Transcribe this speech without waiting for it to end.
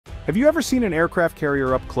Have you ever seen an aircraft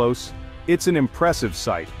carrier up close? It's an impressive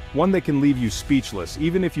sight, one that can leave you speechless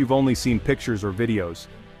even if you've only seen pictures or videos.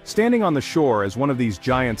 Standing on the shore as one of these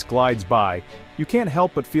giants glides by, you can't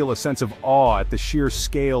help but feel a sense of awe at the sheer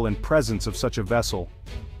scale and presence of such a vessel.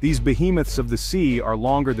 These behemoths of the sea are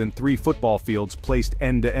longer than 3 football fields placed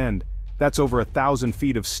end to end. That's over 1,000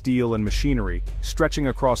 feet of steel and machinery, stretching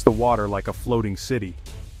across the water like a floating city.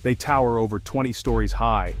 They tower over 20 stories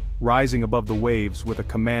high, rising above the waves with a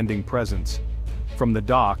commanding presence. From the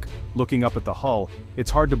dock, looking up at the hull, it's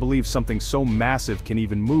hard to believe something so massive can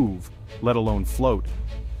even move, let alone float.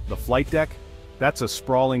 The flight deck? That's a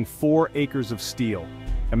sprawling 4 acres of steel.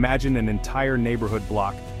 Imagine an entire neighborhood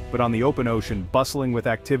block, but on the open ocean, bustling with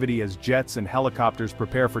activity as jets and helicopters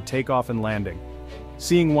prepare for takeoff and landing.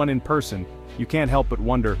 Seeing one in person, you can't help but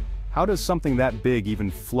wonder, how does something that big even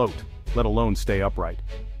float, let alone stay upright?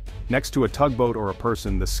 Next to a tugboat or a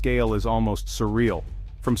person, the scale is almost surreal.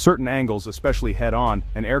 From certain angles, especially head-on,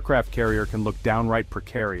 an aircraft carrier can look downright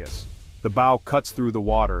precarious. The bow cuts through the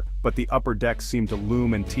water, but the upper decks seem to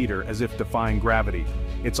loom and teeter as if defying gravity.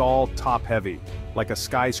 It's all top-heavy, like a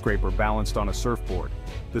skyscraper balanced on a surfboard.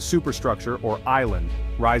 The superstructure, or island,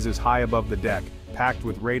 rises high above the deck, packed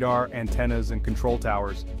with radar, antennas, and control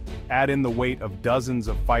towers. Add in the weight of dozens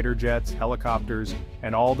of fighter jets, helicopters,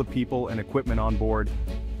 and all the people and equipment on board,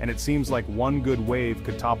 and it seems like one good wave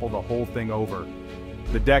could topple the whole thing over.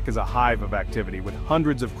 The deck is a hive of activity, with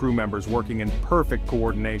hundreds of crew members working in perfect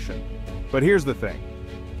coordination. But here's the thing.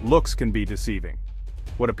 Looks can be deceiving.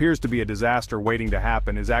 What appears to be a disaster waiting to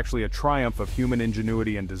happen is actually a triumph of human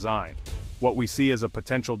ingenuity and design. What we see as a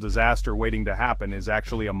potential disaster waiting to happen is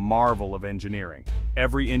actually a marvel of engineering.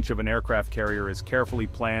 Every inch of an aircraft carrier is carefully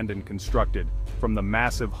planned and constructed, from the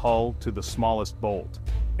massive hull to the smallest bolt.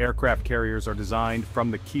 Aircraft carriers are designed from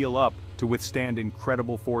the keel up to withstand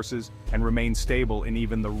incredible forces and remain stable in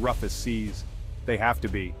even the roughest seas. They have to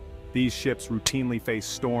be. These ships routinely face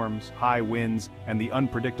storms, high winds, and the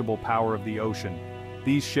unpredictable power of the ocean.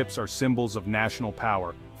 These ships are symbols of national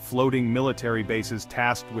power, floating military bases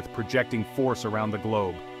tasked with projecting force around the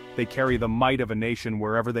globe. They carry the might of a nation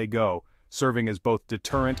wherever they go, serving as both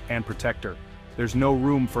deterrent and protector. There's no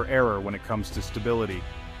room for error when it comes to stability.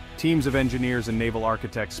 Teams of engineers and naval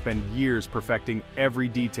architects spend years perfecting every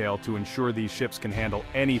detail to ensure these ships can handle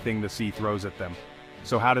anything the sea throws at them.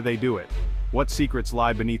 So how do they do it? What secrets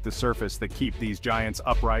lie beneath the surface that keep these giants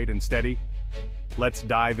upright and steady? Let's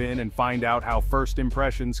dive in and find out how first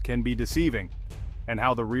impressions can be deceiving, and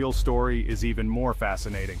how the real story is even more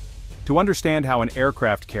fascinating. To understand how an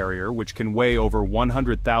aircraft carrier, which can weigh over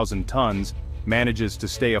 100,000 tons, manages to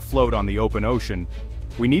stay afloat on the open ocean,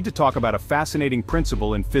 we need to talk about a fascinating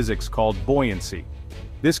principle in physics called buoyancy.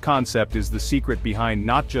 This concept is the secret behind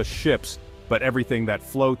not just ships, but everything that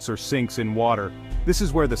floats or sinks in water. This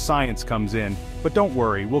is where the science comes in, but don't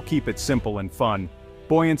worry, we'll keep it simple and fun.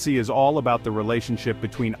 Buoyancy is all about the relationship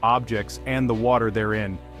between objects and the water they're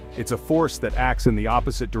in. It's a force that acts in the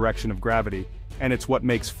opposite direction of gravity, and it's what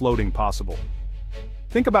makes floating possible.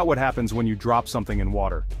 Think about what happens when you drop something in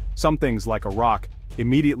water. Some things, like a rock,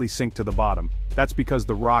 immediately sink to the bottom. That's because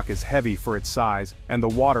the rock is heavy for its size, and the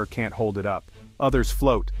water can't hold it up. Others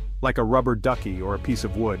float, like a rubber ducky or a piece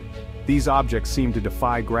of wood. These objects seem to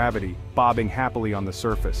defy gravity, bobbing happily on the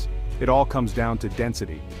surface. It all comes down to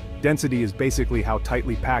density. Density is basically how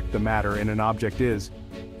tightly packed the matter in an object is.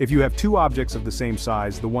 If you have 2 objects of the same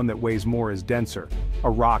size, the one that weighs more is denser. A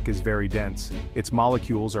rock is very dense. Its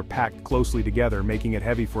molecules are packed closely together, making it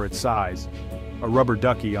heavy for its size. A rubber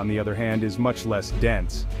ducky, on the other hand, is much less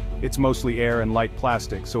dense. It's mostly air and light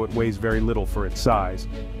plastic, so it weighs very little for its size.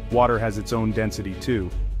 Water has its own density too.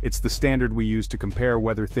 It's the standard we use to compare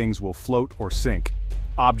whether things will float or sink.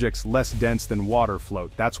 Objects less dense than water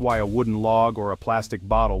float. That's why a wooden log or a plastic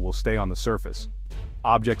bottle will stay on the surface.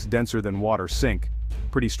 Objects denser than water sink.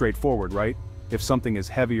 Pretty straightforward, right? If something is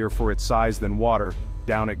heavier for its size than water,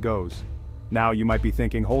 down it goes. Now you might be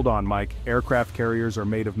thinking, hold on Mike, aircraft carriers are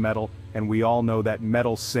made of metal, and we all know that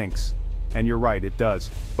metal sinks. And you're right, it does.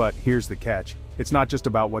 But here's the catch. It's not just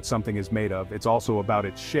about what something is made of, it's also about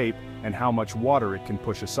its shape and how much water it can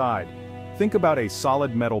push aside. Think about a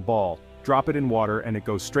solid metal ball. Drop it in water and it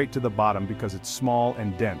goes straight to the bottom because it's small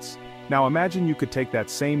and dense. Now imagine you could take that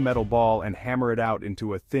same metal ball and hammer it out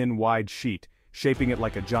into a thin, wide sheet, shaping it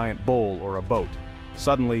like a giant bowl or a boat.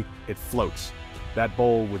 Suddenly, it floats. That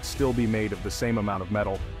bowl would still be made of the same amount of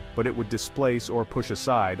metal, but it would displace or push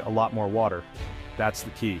aside a lot more water. That's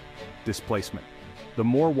the key: displacement. The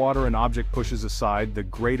more water an object pushes aside, the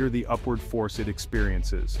greater the upward force it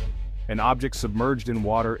experiences. An object submerged in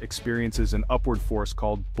water experiences an upward force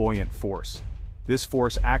called buoyant force. This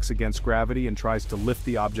force acts against gravity and tries to lift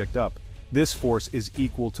the object up. This force is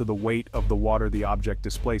equal to the weight of the water the object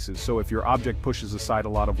displaces, so if your object pushes aside a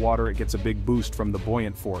lot of water, it gets a big boost from the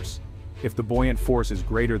buoyant force. If the buoyant force is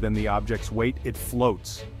greater than the object's weight, it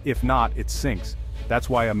floats. If not, it sinks. That's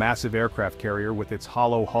why a massive aircraft carrier with its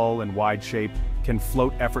hollow hull and wide shape can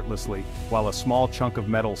float effortlessly, while a small chunk of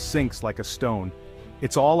metal sinks like a stone.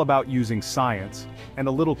 It's all about using science, and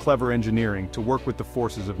a little clever engineering to work with the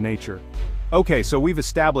forces of nature. Okay, so we've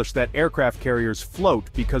established that aircraft carriers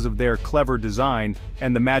float because of their clever design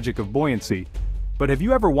and the magic of buoyancy. But have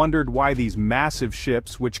you ever wondered why these massive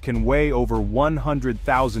ships, which can weigh over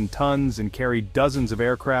 100,000 tons and carry dozens of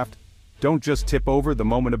aircraft, don't just tip over the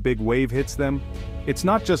moment a big wave hits them? It's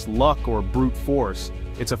not just luck or brute force,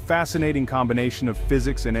 it's a fascinating combination of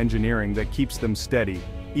physics and engineering that keeps them steady,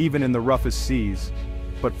 even in the roughest seas.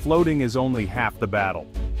 But floating is only half the battle.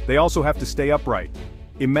 They also have to stay upright.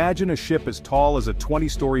 Imagine a ship as tall as a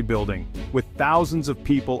 20-story building, with thousands of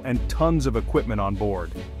people and tons of equipment on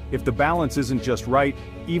board. If the balance isn't just right,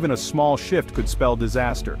 even a small shift could spell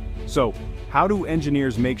disaster. So, how do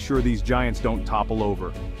engineers make sure these giants don't topple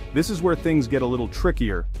over? This is where things get a little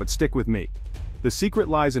trickier, but stick with me. The secret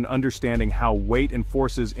lies in understanding how weight and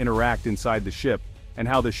forces interact inside the ship, and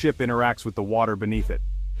how the ship interacts with the water beneath it.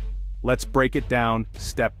 Let's break it down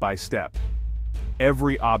step by step.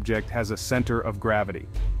 Every object has a center of gravity.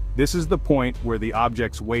 This is the point where the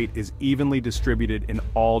object's weight is evenly distributed in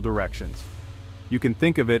all directions. You can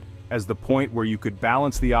think of it as the point where you could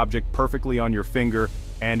balance the object perfectly on your finger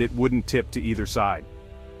and it wouldn't tip to either side.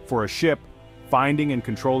 For a ship, finding and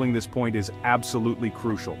controlling this point is absolutely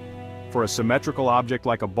crucial. For a symmetrical object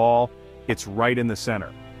like a ball, it's right in the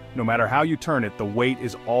center. No matter how you turn it, the weight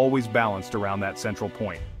is always balanced around that central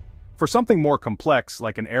point. For something more complex,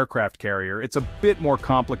 like an aircraft carrier, it's a bit more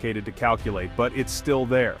complicated to calculate, but it's still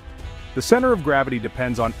there. The center of gravity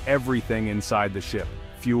depends on everything inside the ship: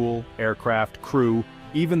 fuel, aircraft, crew,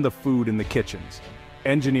 even the food in the kitchens.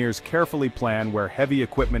 Engineers carefully plan where heavy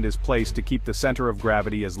equipment is placed to keep the center of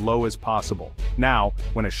gravity as low as possible. Now,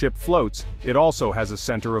 when a ship floats, it also has a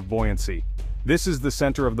center of buoyancy. This is the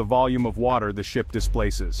center of the volume of water the ship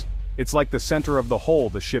displaces. It's like the center of the hole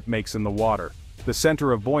the ship makes in the water. The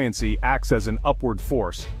center of buoyancy acts as an upward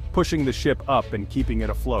force, pushing the ship up and keeping it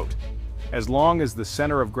afloat. As long as the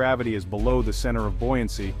center of gravity is below the center of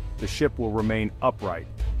buoyancy, the ship will remain upright.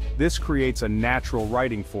 This creates a natural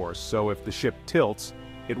righting force, so if the ship tilts,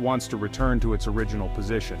 it wants to return to its original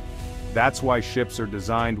position. That's why ships are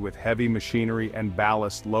designed with heavy machinery and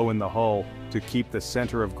ballast low in the hull to keep the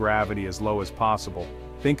center of gravity as low as possible.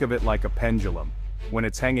 Think of it like a pendulum. When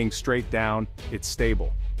it's hanging straight down, it's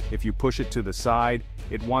stable. If you push it to the side,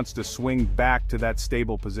 it wants to swing back to that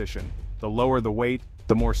stable position. The lower the weight,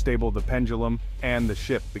 the more stable the pendulum and the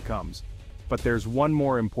ship becomes. But there's one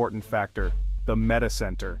more important factor: the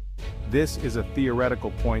metacenter. This is a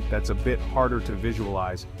theoretical point that's a bit harder to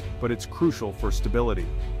visualize, but it's crucial for stability.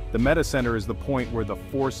 The metacenter is the point where the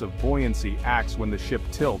force of buoyancy acts when the ship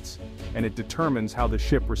tilts, and it determines how the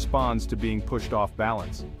ship responds to being pushed off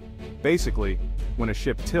balance. Basically, when a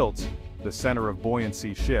ship tilts, the center of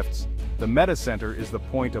buoyancy shifts. The metacenter is the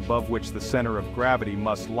point above which the center of gravity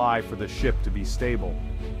must lie for the ship to be stable.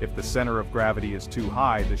 If the center of gravity is too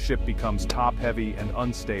high, the ship becomes top-heavy and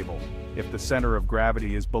unstable. If the center of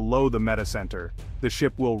gravity is below the metacenter, the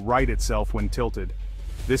ship will right itself when tilted.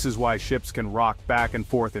 This is why ships can rock back and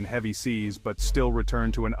forth in heavy seas but still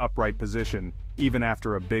return to an upright position, even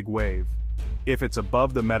after a big wave. If it's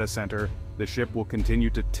above the metacenter, the ship will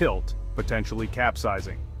continue to tilt, potentially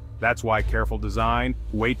capsizing. That's why careful design,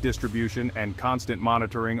 weight distribution, and constant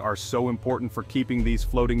monitoring are so important for keeping these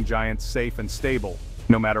floating giants safe and stable,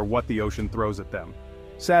 no matter what the ocean throws at them.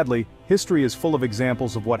 Sadly, history is full of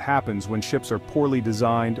examples of what happens when ships are poorly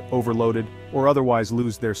designed, overloaded, or otherwise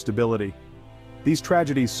lose their stability. These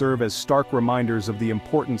tragedies serve as stark reminders of the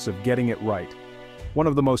importance of getting it right. One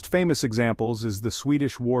of the most famous examples is the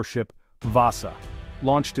Swedish warship Vasa.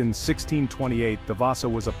 Launched in 1628, the Vasa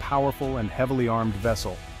was a powerful and heavily armed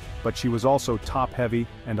vessel, but she was also top-heavy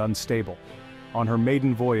and unstable. On her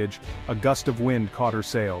maiden voyage, a gust of wind caught her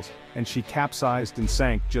sails, and she capsized and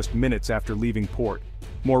sank just minutes after leaving port.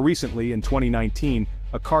 More recently, in 2019,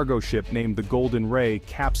 a cargo ship named the Golden Ray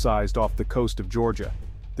capsized off the coast of Georgia.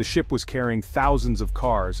 The ship was carrying thousands of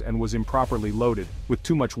cars and was improperly loaded, with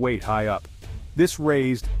too much weight high up. This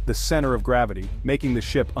raised the center of gravity, making the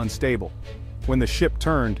ship unstable. When the ship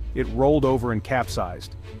turned, it rolled over and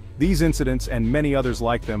capsized. These incidents, and many others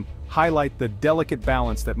like them, highlight the delicate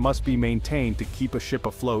balance that must be maintained to keep a ship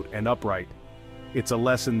afloat and upright. It's a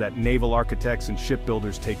lesson that naval architects and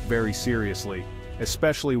shipbuilders take very seriously,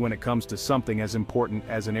 especially when it comes to something as important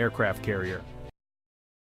as an aircraft carrier.